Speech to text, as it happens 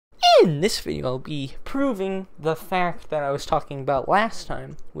In this video, I'll be proving the fact that I was talking about last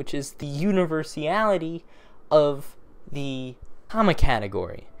time, which is the universality of the comma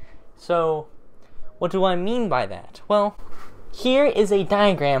category. So, what do I mean by that? Well, here is a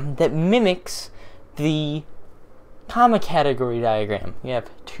diagram that mimics the comma category diagram. You have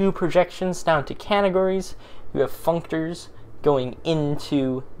two projections down to categories. You have functors going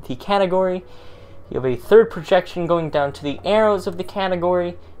into the category. You have a third projection going down to the arrows of the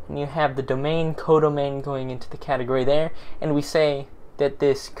category, and you have the domain, codomain going into the category there, and we say that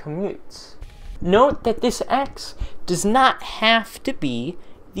this commutes. Note that this X does not have to be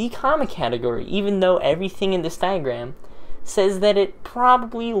the comma category, even though everything in this diagram says that it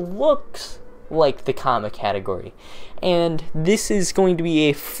probably looks like the comma category. And this is going to be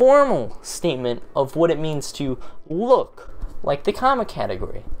a formal statement of what it means to look like the comma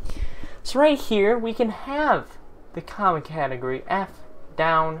category. So right here, we can have the comma category F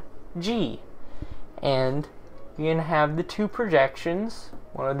down G. And you can have the two projections.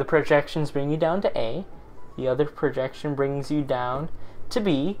 One of the projections brings you down to A. The other projection brings you down to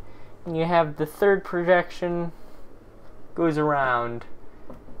B. And you have the third projection goes around,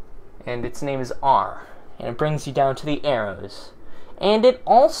 and its name is R. And it brings you down to the arrows. And it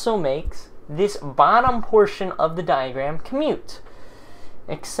also makes this bottom portion of the diagram commute,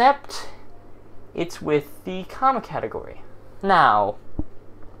 except it's with the comma category. Now,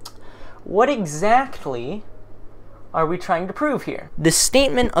 what exactly are we trying to prove here? The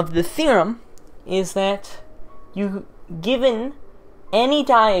statement of the theorem is that given any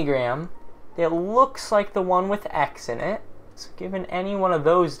diagram that looks like the one with X in it, so given any one of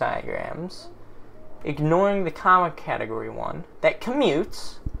those diagrams, ignoring the comma category one, that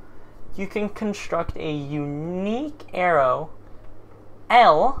commutes, you can construct a unique arrow,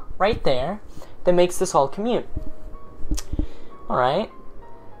 L, right there, that makes this all commute. Alright,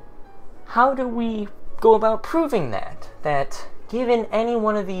 how do we go about proving that? That given any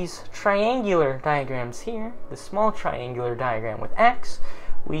one of these triangular diagrams here, the small triangular diagram with X,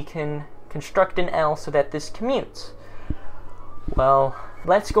 we can construct an L so that this commutes. Well,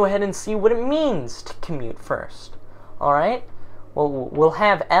 let's go ahead and see what it means to commute first. Alright, well, we'll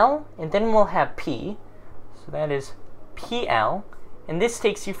have L, and then we'll have P, so that is PL, and this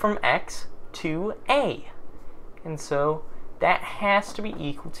takes you from X to A. And so that has to be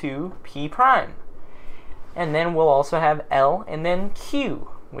equal to P prime. And then we'll also have L and then Q,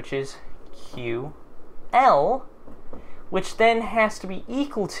 which is QL, which then has to be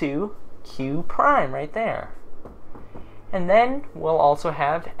equal to Q prime right there. And then we'll also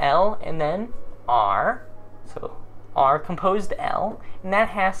have L and then R, so R composed L, and that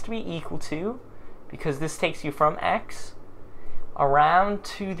has to be equal to, because this takes you from X around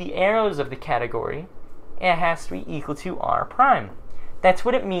to the arrows of the category, it has to be equal to R prime. That's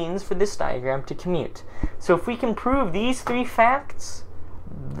what it means for this diagram to commute. So if we can prove these three facts,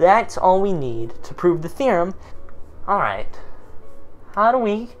 that's all we need to prove the theorem. Alright, how do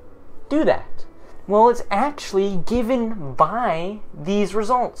we do that? Well, it's actually given by these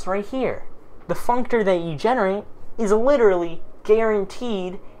results right here. The functor that you generate is literally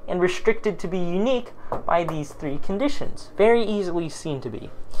guaranteed and restricted to be unique by these three conditions. Very easily seen to be.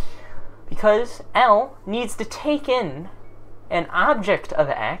 Because L needs to take in an object of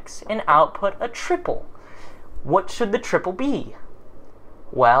X and output a triple. What should the triple be?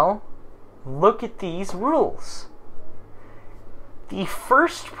 Well, look at these rules. The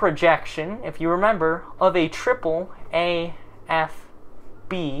first projection, if you remember, of a triple A, F,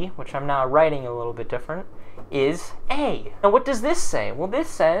 B, which I'm now writing a little bit different, is A. Now what does this say? Well, this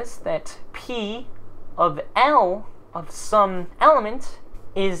says that P of L of some element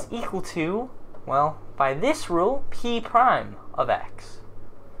is equal to, well, by this rule, P prime of X.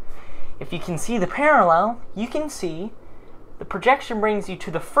 If you can see the parallel, you can see the projection brings you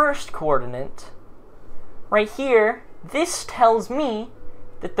to the first coordinate. Right here, this tells me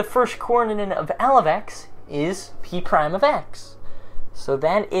that the first coordinate of L of X is P prime of X. So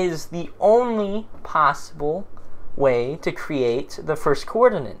that is the only possible way to create the first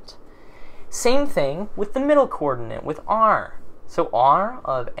coordinate. Same thing with the middle coordinate, with R. So R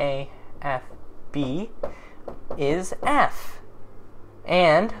of A, F, B is F.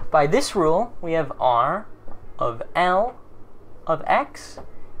 And by this rule, we have R of L of X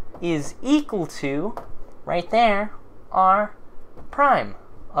is equal to, right there, R prime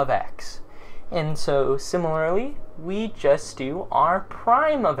of X. And so similarly, we just do R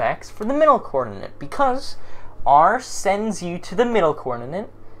prime of X for the middle coordinate, because R sends you to the middle coordinate,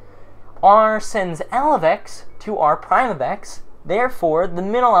 R sends L of X to R prime of X, therefore the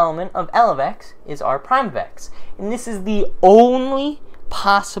middle element of L of X is R prime of X. And this is the only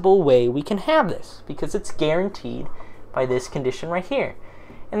possible way we can have this, because it's guaranteed by this condition right here.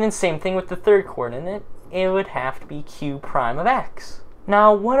 And then same thing with the third coordinate, it would have to be q prime of x.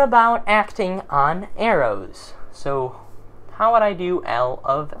 Now what about acting on arrows? So how would I do L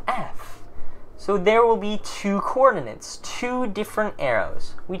of f? So there will be two coordinates, two different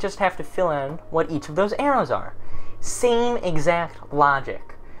arrows. We just have to fill in what each of those arrows are. Same exact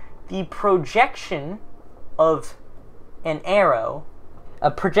logic. The projection of an arrow,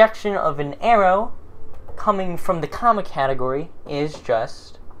 a projection of an arrow coming from the comma category is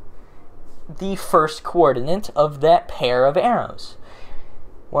just the first coordinate of that pair of arrows.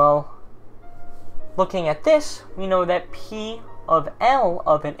 Well, looking at this, we know that P of L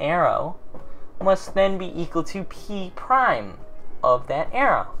of an arrow must then be equal to P prime of that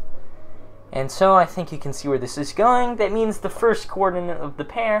arrow. And so I think you can see where this is going. That means the first coordinate of the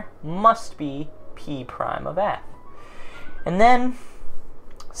pair must be P prime of F. And then,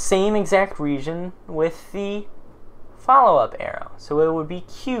 same exact region with the follow-up arrow. So it would be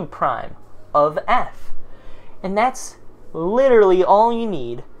Q prime of F. And that's literally all you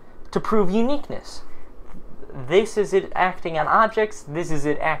need to prove uniqueness. This is it acting on objects, this is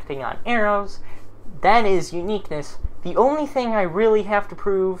it acting on arrows. That is uniqueness. The only thing I really have to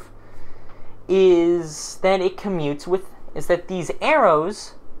prove is that it commutes with, is that these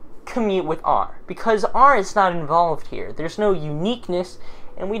arrows commute with R. Because R is not involved here. There's no uniqueness,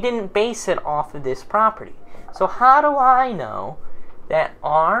 and we didn't base it off of this property. So how do I know that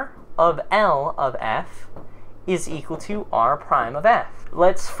R of L of F is equal to R prime of F?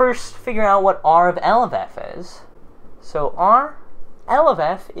 Let's first figure out what R of L of F is. So R L of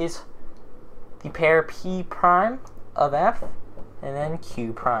F is the pair P prime of F and then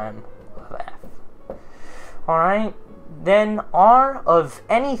Q prime of F. Alright, then R of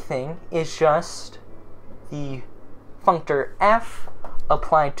anything is just the functor F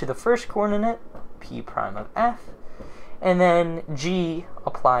applied to the first coordinate, P prime of F, and then G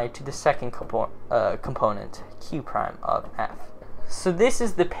applied to the second component, Q prime of F. So this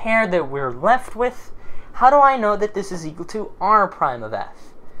is the pair that we're left with. How do I know that this is equal to R prime of F?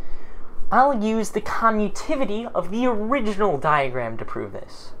 I'll use the commutivity of the original diagram to prove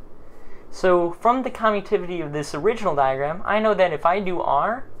this. So from the commutivity of this original diagram, I know that if I do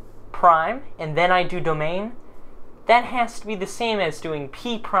R prime and then I do domain, that has to be the same as doing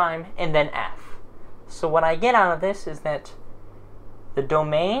P prime and then F. So what I get out of this is that the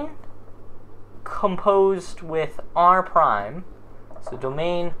domain composed with R prime, so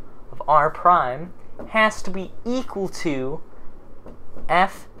domain of R prime, has to be equal to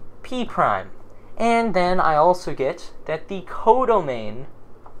F P prime. And then I also get that the codomain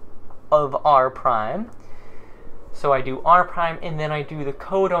of R prime, so I do R prime and then I do the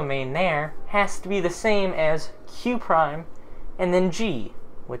codomain there, has to be the same as Q prime and then G,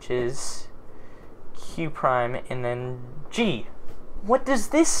 which is Q prime and then G. What does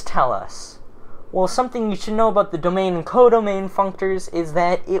this tell us? Well, something you should know about the domain and codomain functors is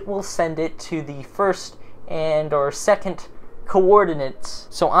that it will send it to the first and or second coordinates.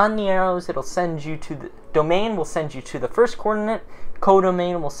 So on the arrows, it'll send you to the domain will send you to the first coordinate,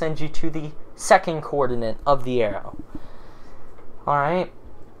 codomain will send you to the second coordinate of the arrow. Alright,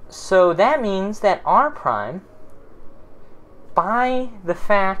 so that means that R prime, by the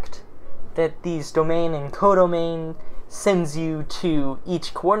fact that these domain and codomain sends you to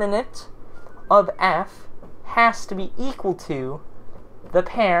each coordinate of F, has to be equal to the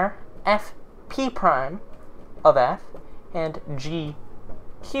pair F P prime of F and G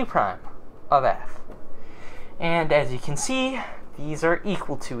Q prime of F. And as you can see, these are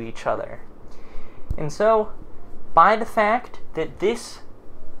equal to each other. And so, by the fact that this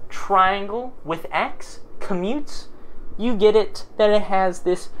triangle with X commutes, you get it that it has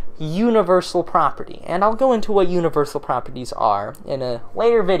this universal property. And I'll go into what universal properties are in a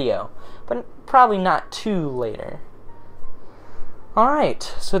later video, but probably not too later. Alright,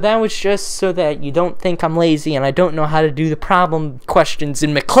 so that was just so that you don't think I'm lazy and I don't know how to do the problem questions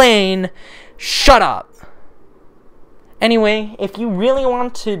in McLean. Shut up! Anyway, if you really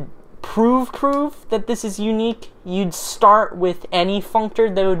want to prove that this is unique, you'd start with any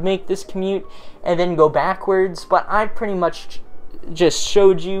functor that would make this commute and then go backwards, but I pretty much just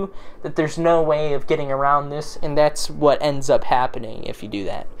showed you that there's no way of getting around this, and that's what ends up happening if you do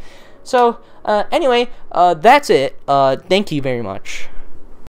that. So, anyway, that's it. Thank you very much.